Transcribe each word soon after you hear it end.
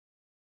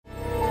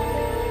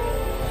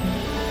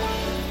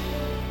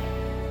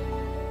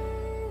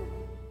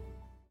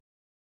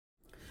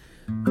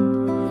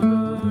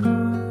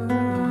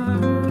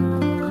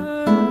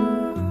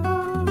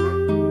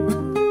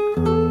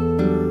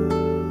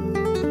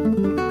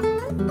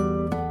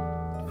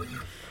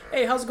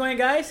Hey, how's it going,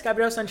 guys?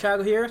 Gabriel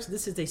Santiago here. So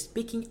this is the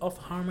Speaking of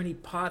Harmony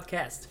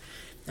podcast,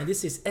 and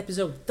this is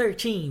episode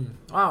 13.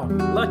 Wow,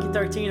 lucky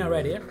 13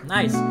 already.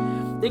 Nice.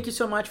 Thank you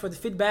so much for the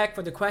feedback,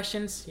 for the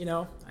questions.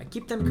 I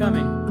keep them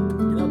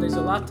coming. There's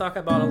a lot to talk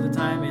about all the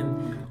time,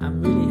 and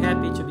I'm really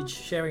happy to be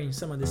sharing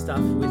some of this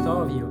stuff with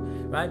all of you.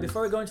 Right?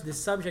 Before we go into the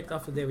subject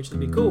of the day, which will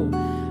be cool,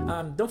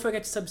 don't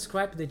forget to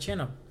subscribe to the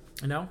channel.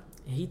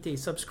 Hit the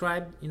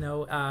subscribe,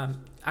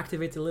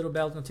 activate the little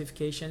bell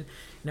notification,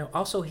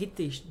 also hit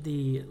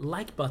the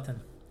like button.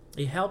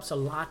 It helps a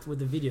lot with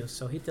the videos,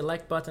 so hit the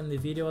like button in the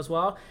video as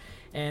well.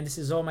 And this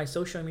is all my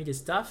social media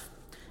stuff.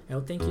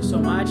 Thank you so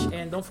much,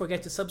 and don't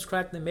forget to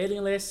subscribe to the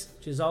mailing list,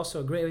 which is also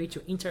a great way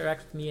to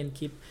interact with me and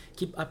keep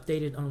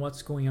updated on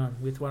what's going on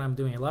with what I'm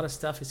doing. A lot of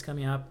stuff is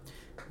coming up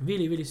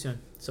really, really soon,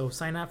 so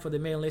sign up for the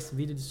mailing list.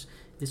 Video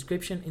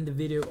description in the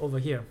video over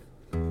here.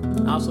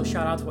 Also,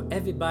 shout out for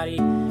everybody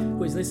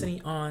who is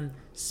listening on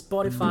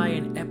Spotify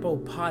and Apple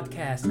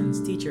Podcasts and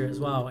Stitcher as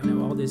well,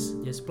 all these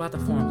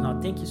platforms.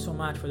 Now, thank you so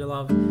much for the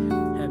love,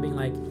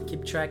 having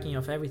keep tracking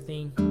of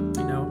everything.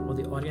 All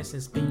the audience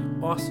has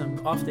been awesome,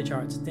 off the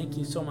charts. Thank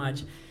you so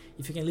much.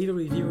 If you can leave a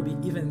review, it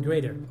would be even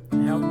greater.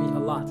 It helped me a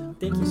lot.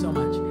 Thank you so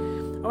much.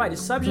 All right, the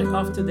subject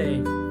of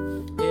today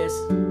is,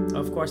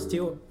 of course,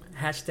 still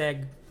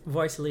hashtag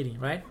voice leading,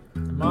 right?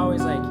 I'm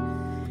always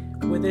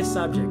with this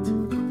subject.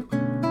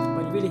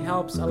 It really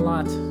helps a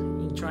lot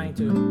it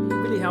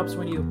really helps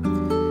when you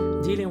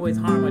dealing with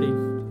harmony.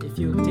 If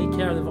you take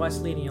care of the voice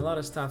leading, a lot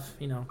of stuff,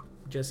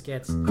 just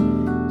gets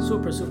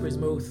super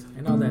smooth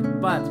and all that.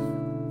 But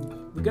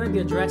we're going to be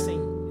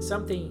addressing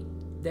something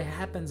that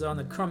happens on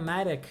a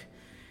chromatic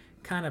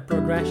kind of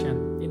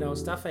progression.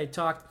 Stuff I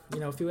talked,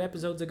 a few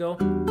episodes ago.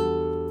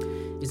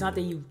 It's not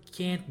that you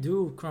can't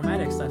do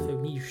chromatic stuff.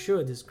 You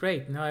should. It's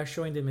great. Now I'm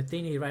showing the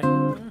Metheny, right?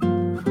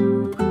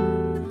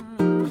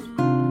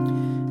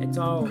 It's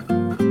all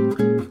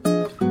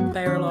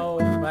parallel,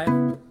 right?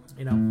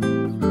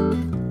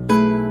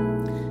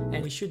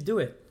 And you should do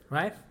it,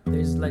 right?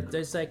 There's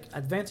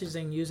advantages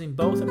in using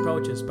both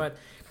approaches, but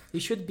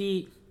you should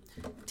be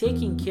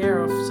taking care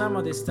of some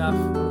of this stuff,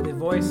 the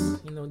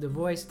voice, the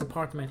voice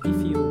department,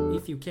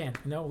 if you can.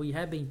 We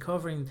have been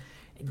covering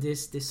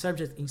this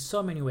subject in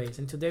so many ways,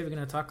 and today we're going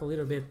to talk a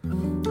little bit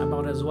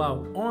about as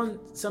well on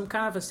some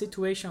kind of a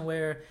situation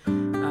where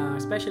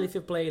especially if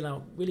you play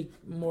really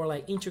more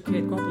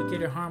intricate,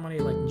 complicated harmony,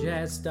 like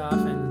jazz stuff,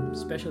 and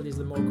especially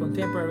the more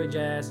contemporary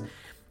jazz,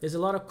 there's a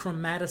lot of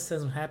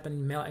chromaticism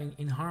happening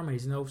in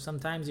harmonies.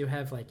 Sometimes you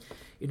have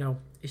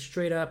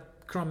straight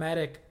up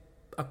chromatic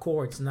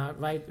accords, not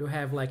right. You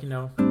have I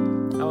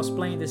was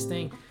playing this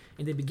thing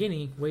in the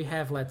beginning where you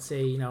have, let's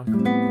say,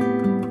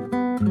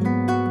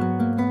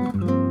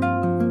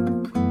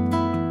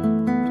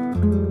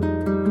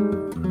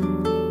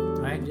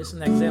 just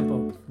an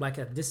example, like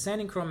a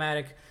descending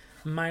chromatic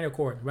minor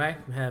chord, right?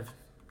 We have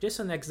just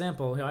an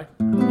example, right?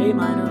 A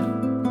minor,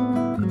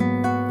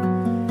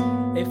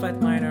 A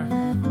flat minor,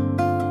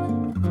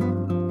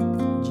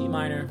 G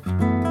minor,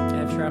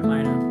 F sharp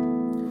minor,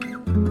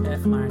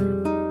 F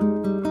minor,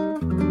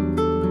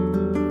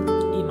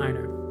 E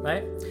minor,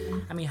 right?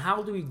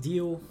 How do we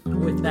deal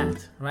with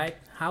that, right?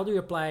 How do you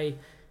apply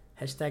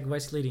hashtag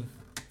voice leading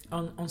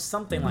on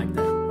something like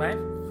that, right?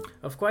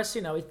 Of course,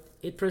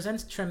 it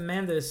presents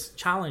tremendous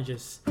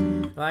challenges,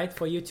 right,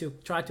 for you to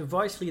try to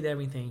voice lead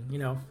everything,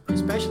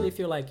 especially if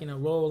you're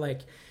role I'm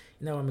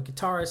a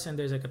guitarist and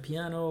there's a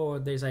piano, or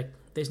there's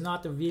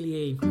not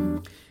really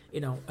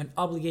an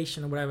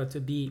obligation or whatever to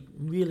be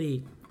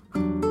really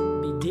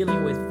be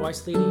dealing with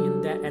voice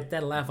leading at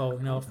that level,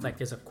 if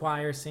there's a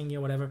choir singing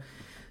or whatever.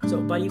 So,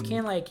 but you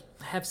can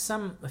have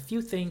a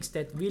few things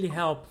that really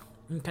help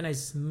and kind of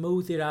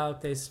smooth it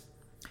out, this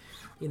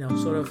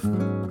sort of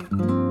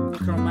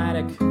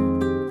chromatic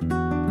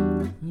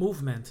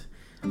movement,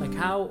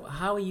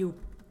 how you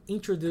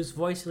introduce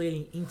voice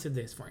leading into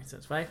this, for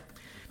instance, right?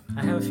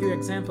 I have a few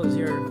examples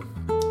here,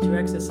 2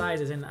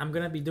 exercises, and I'm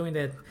gonna be doing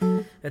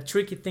that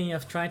tricky thing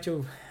of trying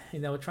to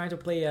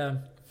play an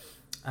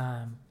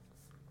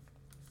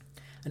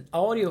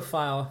audio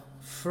file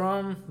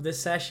from the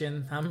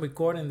session. I'm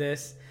recording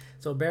this,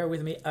 so bear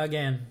with me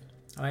again.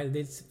 All right,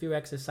 there's a few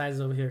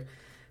exercises over here,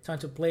 trying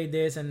to play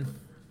this and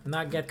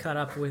not get caught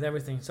up with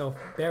everything, so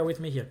bear with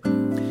me here.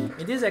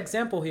 In this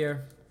example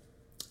here,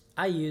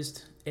 I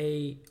used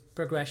a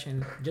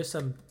progression, just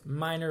a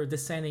minor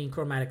descending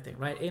chromatic thing,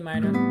 right? A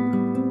minor,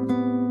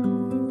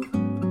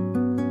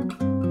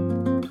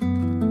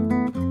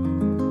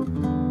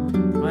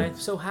 right?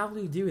 So how do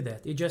you do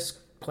that? You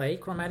just play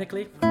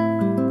chromatically,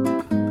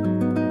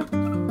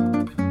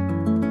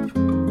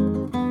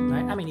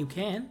 right? You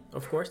can,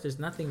 of course, there's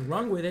nothing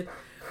wrong with it,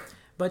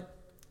 but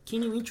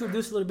can you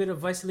introduce a little bit of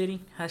voice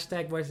leading,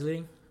 hashtag voice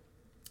leading,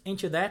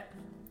 into that?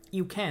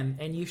 You can,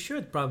 and you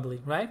should probably,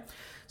 right?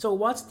 So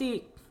what's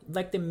the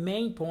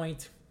main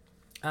point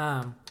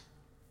I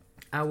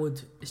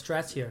would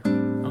stress here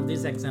on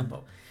this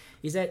example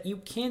is that you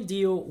can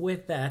deal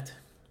with that.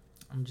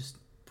 I'm just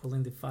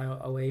pulling the file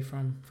away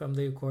from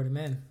the recording.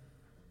 Man,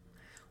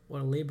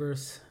 what a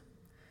laborious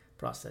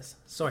process.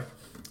 Sorry.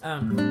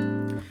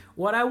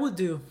 What I would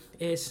do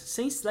is,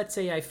 since let's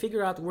say I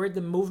figure out where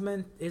the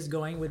movement is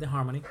going with the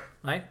harmony,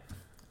 right?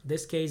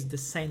 This case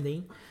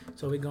descending,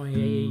 so we're going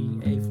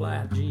A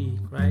flat, G,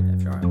 right?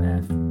 F sharp,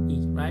 F, E,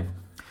 right?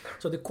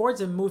 So the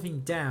chords are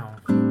moving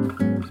down,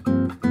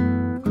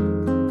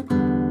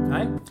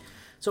 right?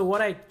 So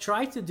what I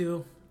try to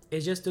do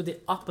is just do the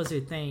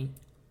opposite thing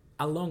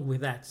along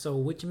with that. So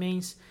which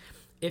means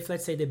if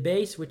let's say the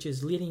bass, which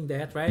is leading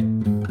that, right?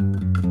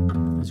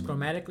 It's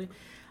chromatically,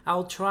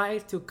 I'll try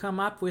to come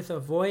up with a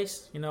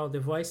voice,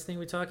 the voice thing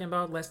we're talking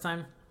about last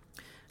time.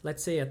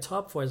 Let's say a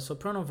top voice, a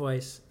soprano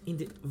voice in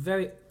the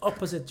very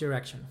opposite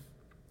direction.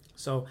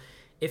 So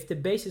if the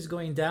bass is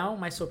going down,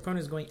 my soprano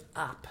is going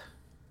up,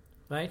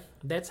 right?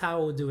 That's how I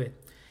will do it.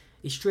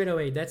 Straight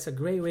away, that's a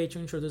great way to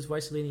introduce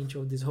voice leading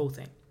into this whole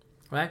thing,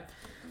 right?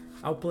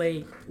 I'll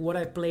play what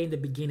I play in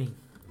the beginning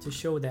to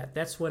show that.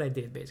 That's what I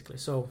did basically.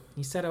 So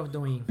instead of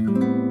doing,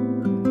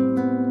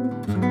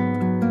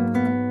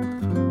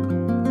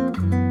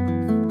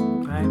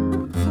 right?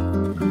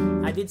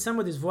 I did some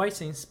of these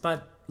voicings,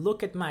 but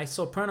look at my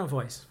soprano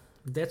voice.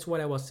 That's what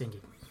I was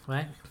singing,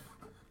 right?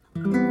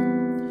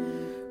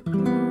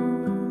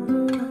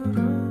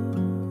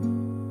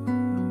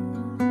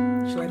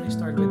 Let me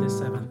start with the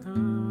 7th.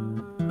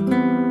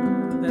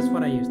 That's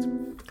what I used.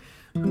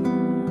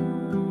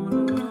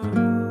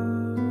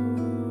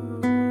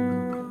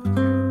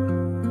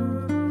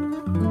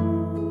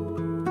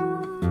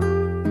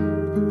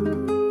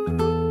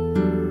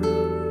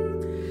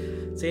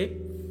 See?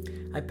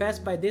 I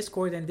passed by this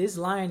chord and this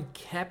line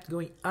kept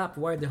going up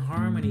while the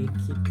harmony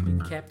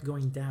kept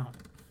going down.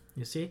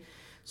 You see?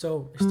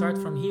 So start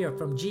from here,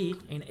 from G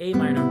in A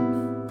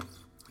minor,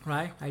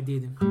 right? I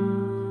did.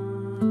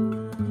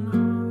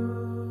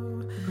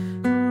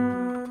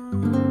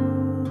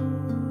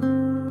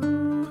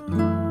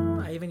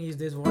 I even use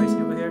this voice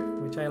over here,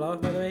 which I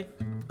love, by the way.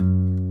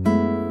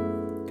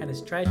 Kind of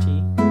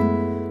stretchy,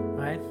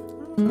 right?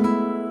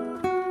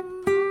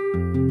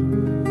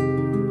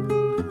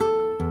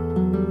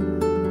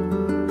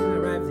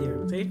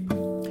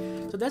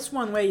 That's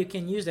one way you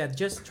can use that.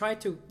 Just try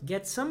to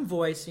get some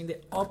voice in the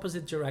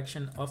opposite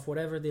direction of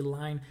whatever the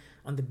line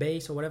on the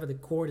bass or whatever the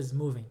chord is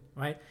moving,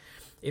 right?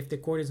 If the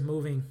chord is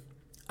moving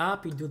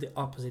up, you do the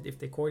opposite. If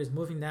the chord is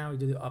moving down, you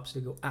do the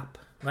opposite, you go up,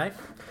 right?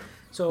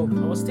 So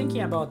I was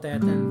thinking about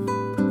that and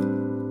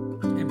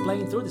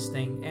playing through this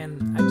thing,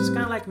 and I just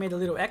kind of like made a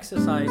little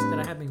exercise that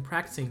I have been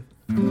practicing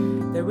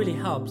that really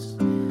helps.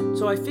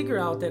 So I figure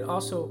out that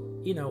also,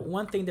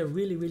 one thing that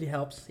really, really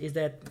helps is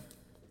that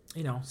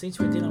since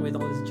we're dealing with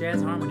all this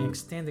jazz harmony,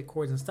 extended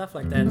chords and stuff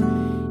like that,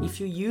 if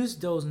you use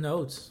those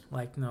notes,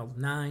 like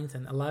 9th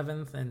and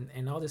 11th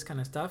and all this kind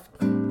of stuff,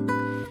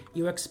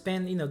 you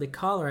expand, the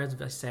color, as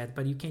I said,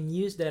 but you can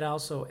use that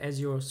also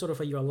as your sort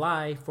of your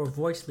lie for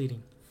voice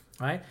leading,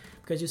 right?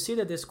 Because you see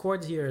that these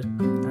chords here are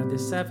the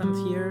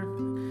 7th here,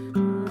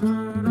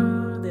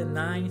 the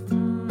 9th,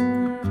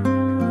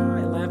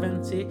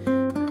 11th, see?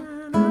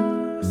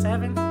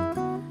 7th,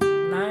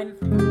 9th,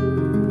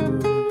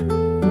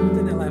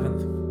 then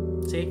 11th.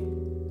 See?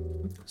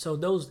 So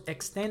those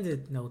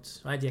extended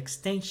notes, right, the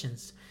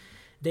extensions,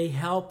 they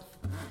help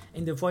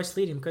in the voice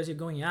leading because you're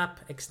going up,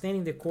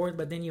 extending the chord,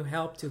 but then you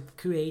help to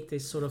create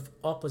this sort of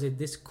opposite,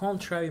 this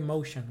contrary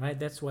motion, right?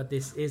 That's what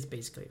this is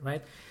basically,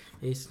 right?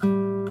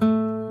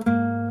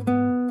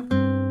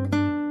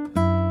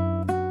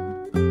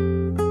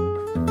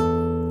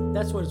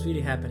 That's what's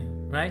really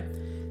happening, right?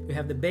 You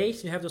have the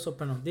bass, you have the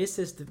soprano. This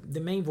is the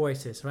main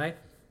voices, right?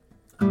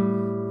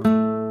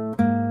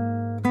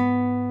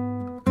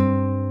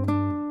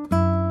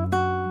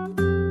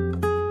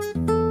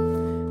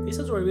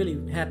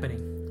 Really happening.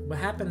 What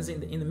happens in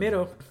the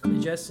middle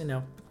is just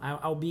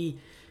I'll be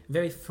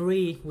very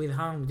free with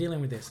how I'm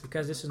dealing with this,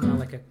 because this is not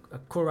like a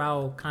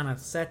chorale kind of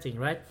setting,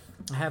 right?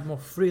 I have more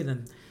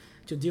freedom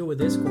to deal with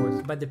these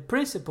chords. But the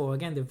principle,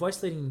 again, the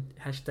voice leading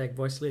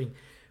 #voice leading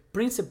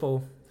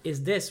principle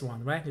is this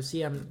one, right? You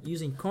see, I'm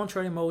using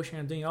contrary motion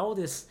and doing all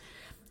this,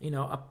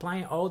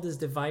 applying all these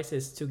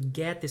devices to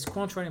get this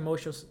contrary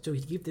motions to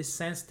give this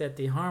sense that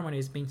the harmony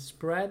is being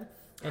spread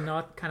and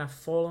not kind of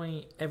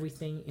following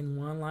everything in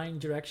one line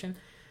direction.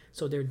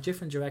 So there are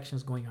different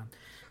directions going on.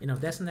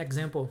 That's an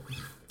example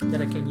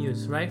that I can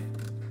use, right?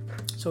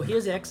 So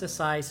here's the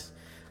exercise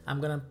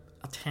I'm gonna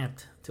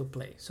attempt to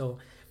play. So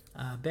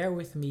bear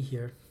with me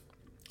here.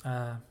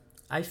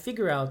 I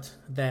figure out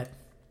that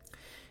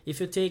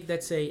if you take,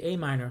 let's say, A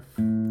minor,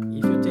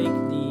 if you take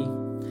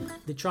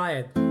the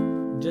triad,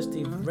 just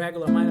the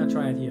regular minor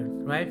triad here,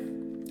 right?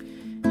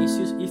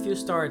 If you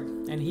start,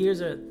 and here's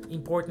an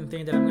important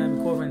thing that I'm going to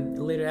be covering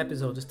in later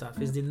episodes and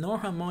stuff, is the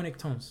non-harmonic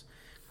tones,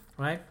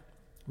 right?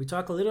 We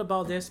talk a little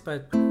about this,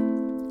 but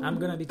I'm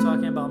going to be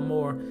talking about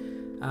more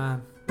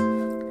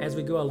as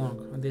we go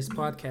along on this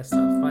podcast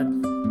stuff. But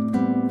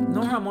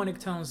non-harmonic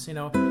tones,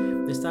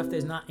 the stuff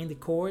that's not in the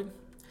chord,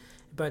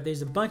 but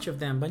there's a bunch of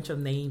them, bunch of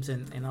names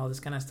and all this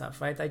kind of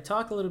stuff, right? I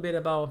talk a little bit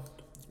about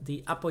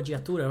the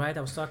appoggiatura, right?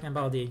 I was talking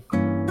about the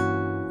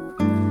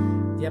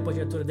the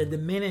appoggiatura, the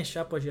diminished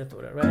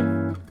appoggiatura,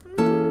 right?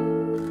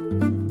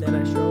 That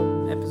I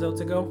showed episodes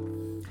ago.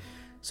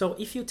 So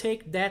if you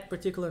take that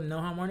particular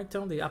non-harmonic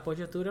tone, the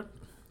appoggiatura,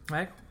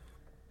 right,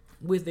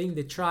 within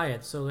the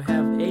triad, so we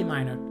have A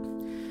minor.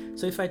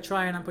 So if I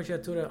try an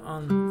appoggiatura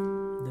on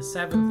the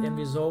 7th and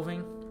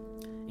resolving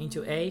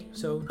into A,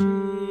 so G,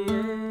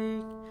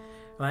 A,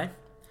 right?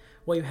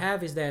 What you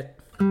have is that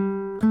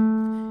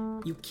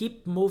you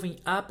keep moving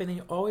up, and then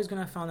you're always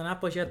gonna find an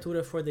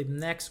appoggiatura for the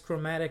next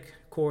chromatic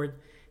chord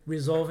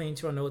resolving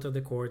into a note of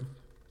the chord,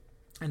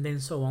 and then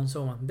so on,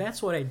 so on.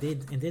 That's what I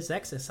did in this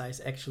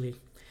exercise, actually.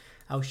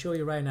 I'll show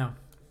you right now.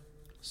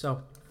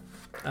 So,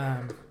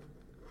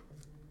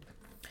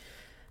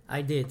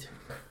 I did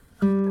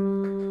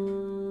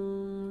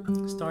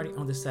starting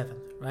on the 7th,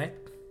 right?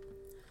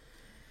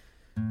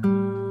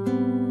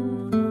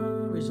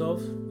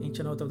 Resolve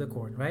into a note of the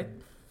chord, right?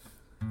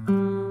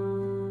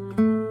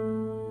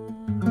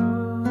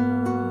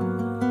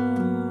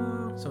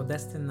 So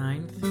that's the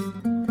 9th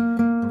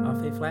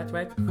of A flat,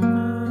 right?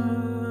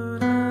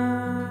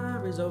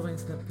 Resolve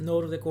into the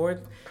note of the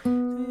chord.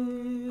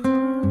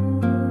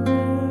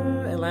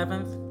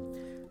 11th,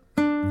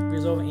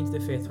 resolving into the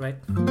 5th, right?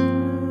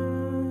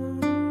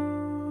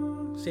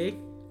 See?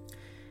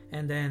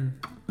 And then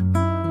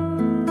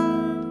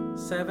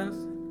 7th,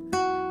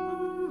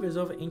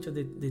 resolving into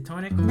the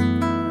tonic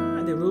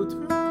and the root.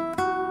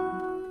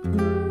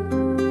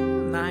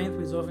 9th,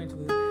 resolving into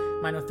the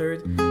minor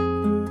 3rd.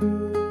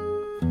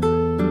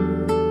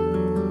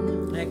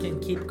 And I can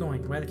keep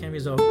going, right? I can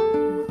resolve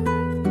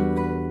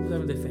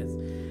the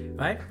 5th,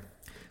 right?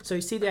 So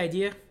you see the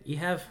idea? You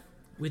have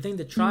within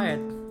the triad,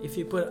 if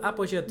you put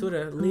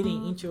appoggiatura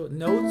leading into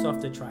notes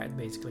of the triad,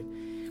 basically,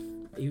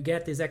 you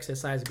get this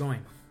exercise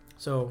going.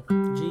 So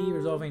G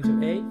resolving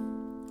into A,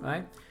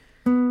 right?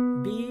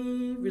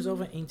 B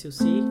resolving into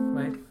C,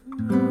 right?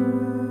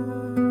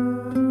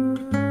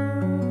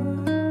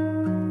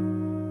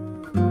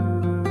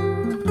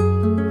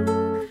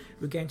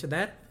 We get into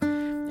that,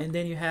 and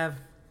then you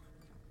have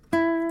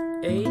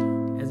A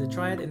as a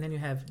triad, and then you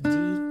have D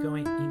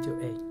going into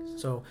A.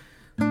 So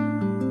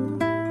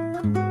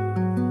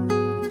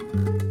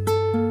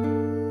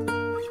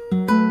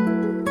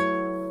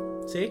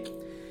see,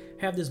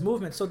 have this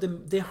movement. So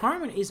the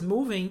harmony is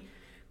moving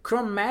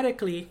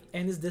chromatically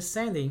and is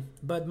descending,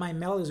 but my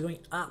melody is going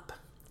up,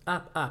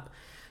 up, up.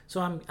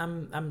 So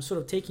I'm sort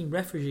of taking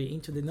refuge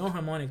into the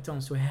non-harmonic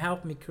tones to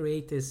help me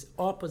create this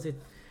opposite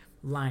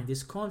line,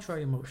 this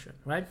contrary motion,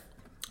 right?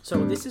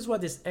 So this is what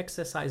this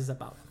exercise is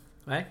about,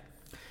 right?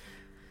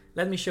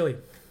 Let me show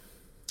you.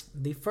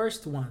 The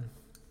first one,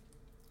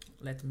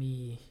 let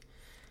me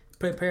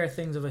prepare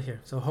things over here.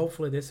 So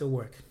hopefully this will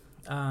work.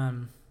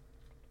 All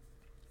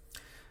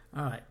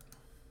right.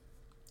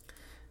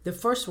 The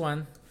first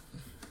one,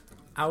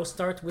 I'll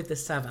start with the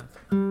 7th,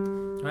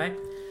 right?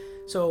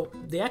 So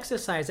the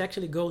exercise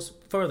actually goes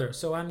further.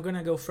 So I'm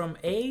gonna go from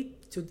A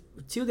to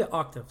the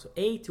octave, so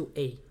A to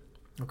A,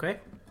 okay?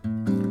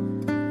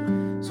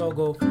 So I'll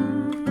go.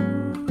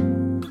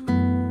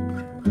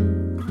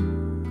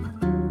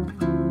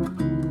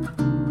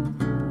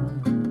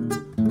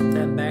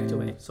 Then back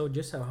to A. So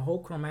just a whole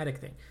chromatic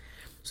thing.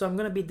 So I'm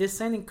gonna be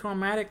descending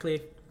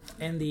chromatically,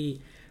 and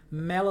the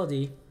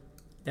melody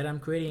that I'm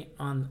creating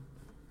on,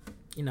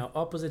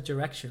 opposite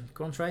direction,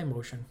 contrary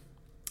motion,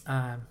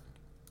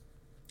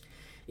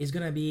 is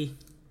gonna be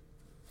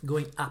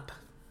going up,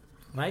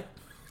 right?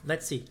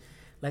 Let's see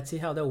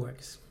how that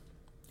works.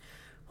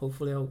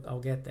 Hopefully I'll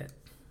get that.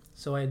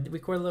 So I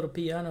record a little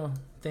piano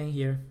thing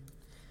here,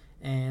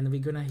 and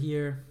we're gonna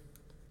hear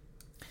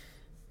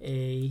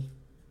a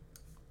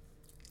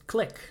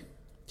click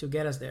to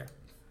get us there,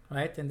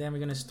 right? And then we're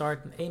gonna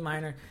start in A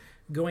minor,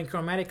 going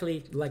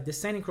chromatically, like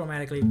descending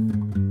chromatically,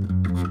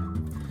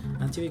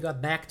 until we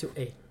got back to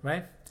A,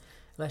 right?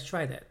 Let's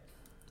try that.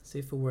 See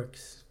if it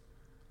works.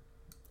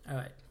 All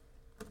right.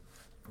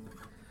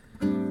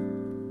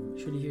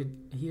 Should you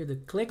hear the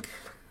click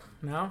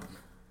now?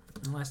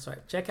 Let's try.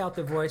 Check out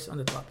the voice on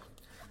the top.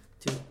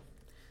 2,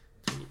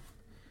 3,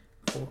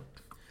 4.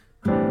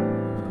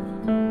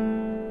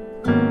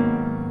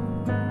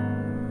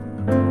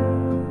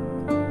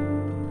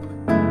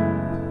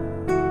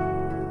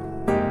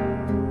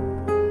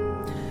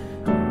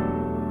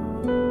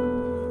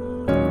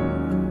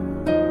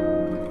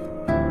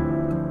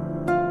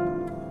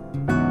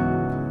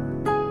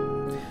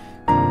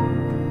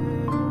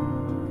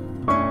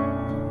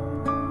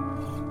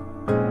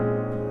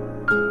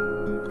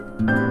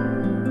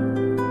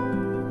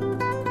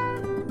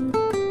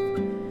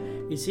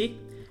 You see,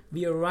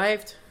 we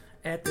arrived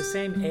at the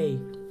same A,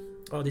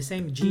 or the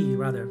same G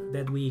rather,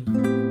 that we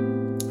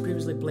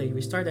previously played.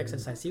 We started the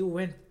exercise. It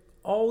went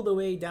all the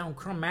way down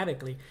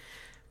chromatically,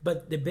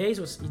 but the bass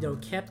was,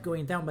 kept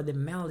going down, but the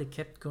melody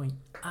kept going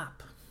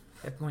up,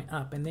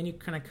 and then you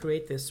kind of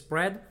create this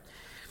spread,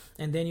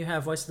 and then you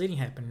have voice leading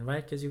happening,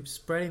 right? Because you're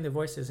spreading the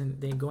voices and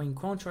they go in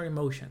contrary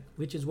motion,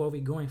 which is what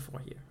we're going for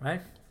here,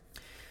 right?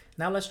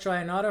 Now let's try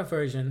another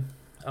version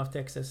of the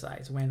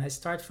exercise when I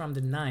start from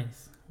the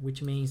 9th,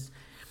 which means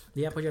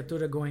the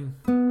appoggiatura going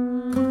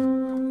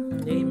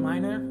A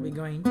minor, we're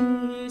going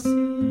D, C,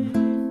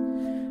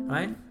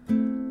 right?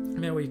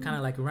 Then we're kind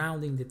of like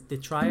rounding the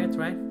triad,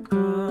 right?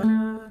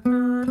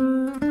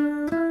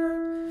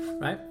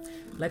 Right?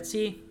 Let's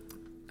see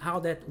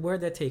where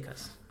that take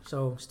us.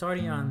 So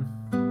starting on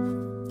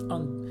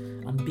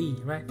B,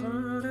 right?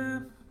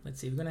 Let's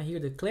see, we're gonna hear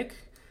the click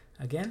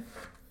again.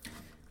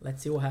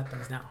 Let's see what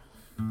happens now.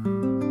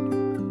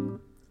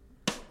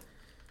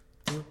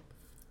 2,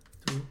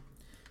 3,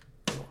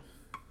 4.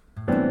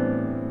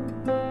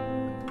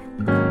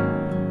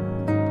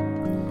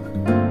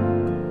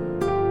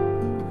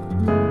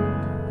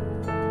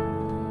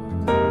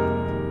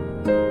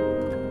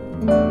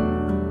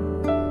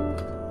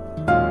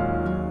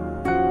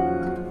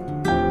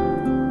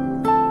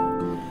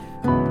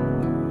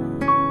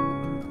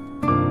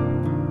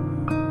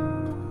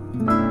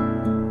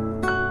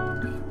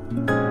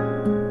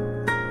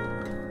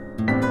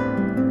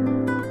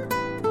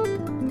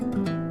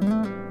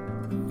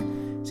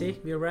 See,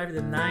 we arrived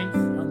at the 9th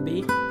on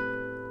B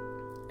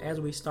as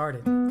we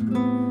started.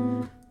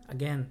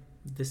 Again,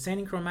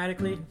 descending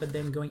chromatically, but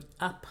then going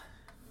up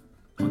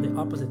on the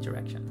opposite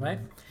direction, right?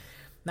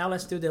 Now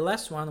let's do the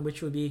last one,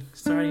 which would be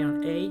starting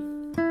on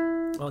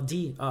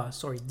D,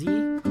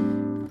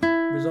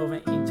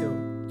 resolving into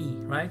E,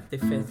 right? The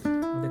 5th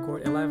of the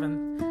chord,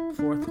 11,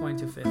 4th going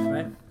to 5th,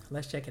 right?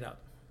 Let's check it out.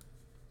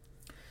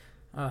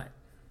 All right,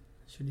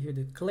 should hear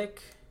the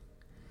click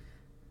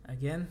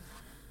again.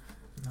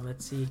 Now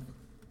let's see.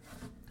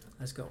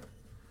 Let's go.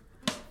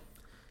 2,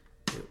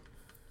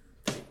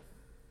 3.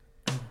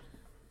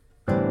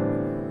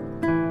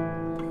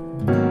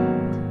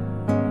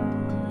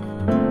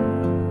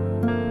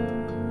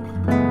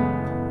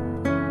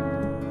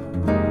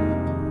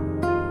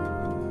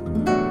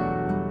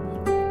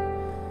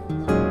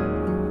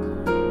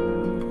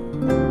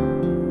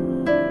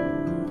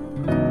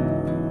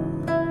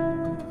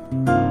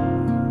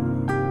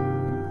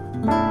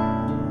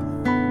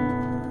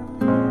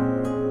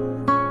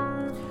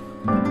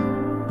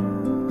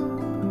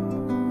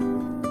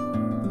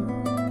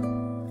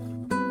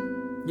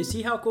 You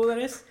see how cool that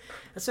is?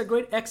 That's a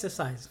great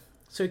exercise.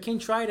 So you can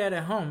try that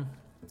at home.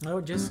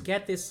 Just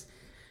get this,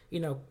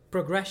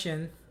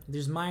 progression,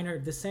 this minor,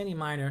 descending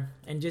minor,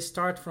 and just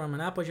start from an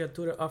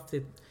appoggiatura of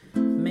the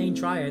main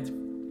triad.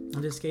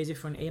 In this case,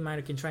 if you're an A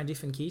minor, you can try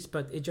different keys,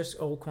 but it's just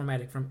all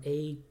chromatic from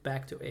A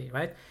back to A,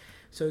 right?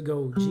 So you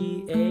go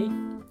G, A,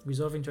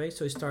 resolve into A.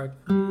 So you start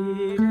G,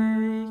 A,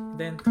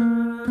 then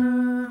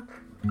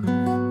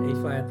A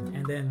flat,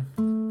 and then,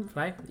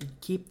 right? You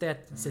keep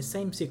that, it's the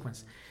same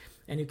sequence.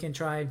 And you can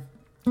try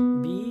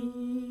B,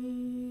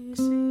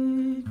 C,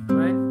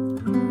 right?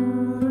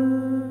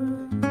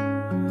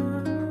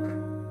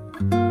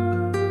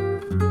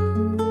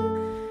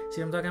 See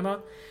what I'm talking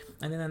about?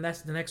 And then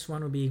that's the next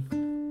one will be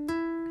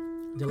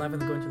the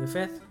 11th going to the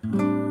 5th.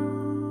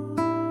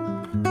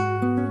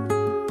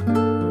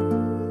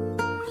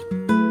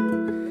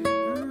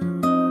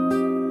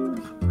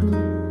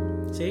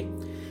 See?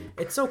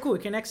 It's so cool.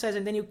 You can exercise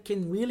and then you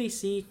can really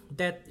see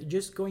that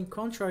just going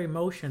contrary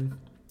motion,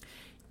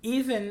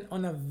 even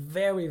on a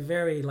very,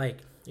 very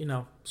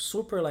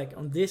super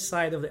on this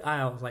side of the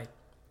aisle, like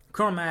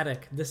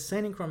chromatic,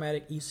 descending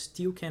chromatic, you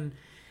still can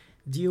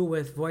deal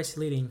with voice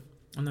leading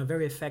in a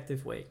very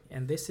effective way.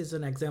 And this is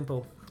an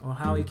example of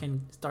how you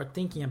can start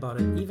thinking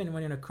about it, even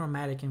when in a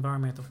chromatic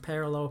environment of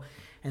parallel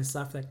and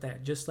stuff like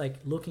that. Just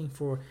like looking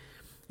for,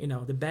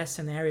 the best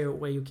scenario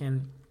where you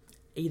can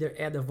either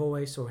add a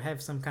voice or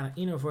have some kind of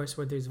inner voice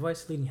where there's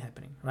voice leading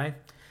happening, right?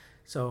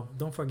 So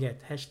don't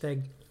forget,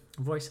 hashtag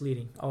voice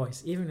leading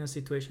always, even in a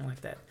situation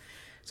like that.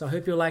 So I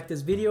hope you like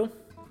this video.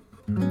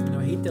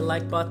 Hit the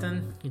like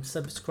button, hit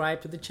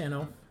subscribe to the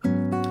channel,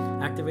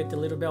 activate the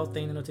little bell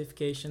thing, the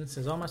notifications.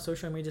 There's all my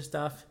social media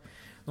stuff.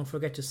 Don't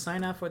forget to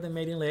sign up for the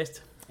mailing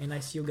list, and I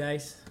see you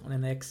guys on the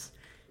next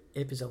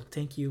episode.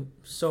 Thank you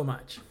so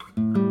much.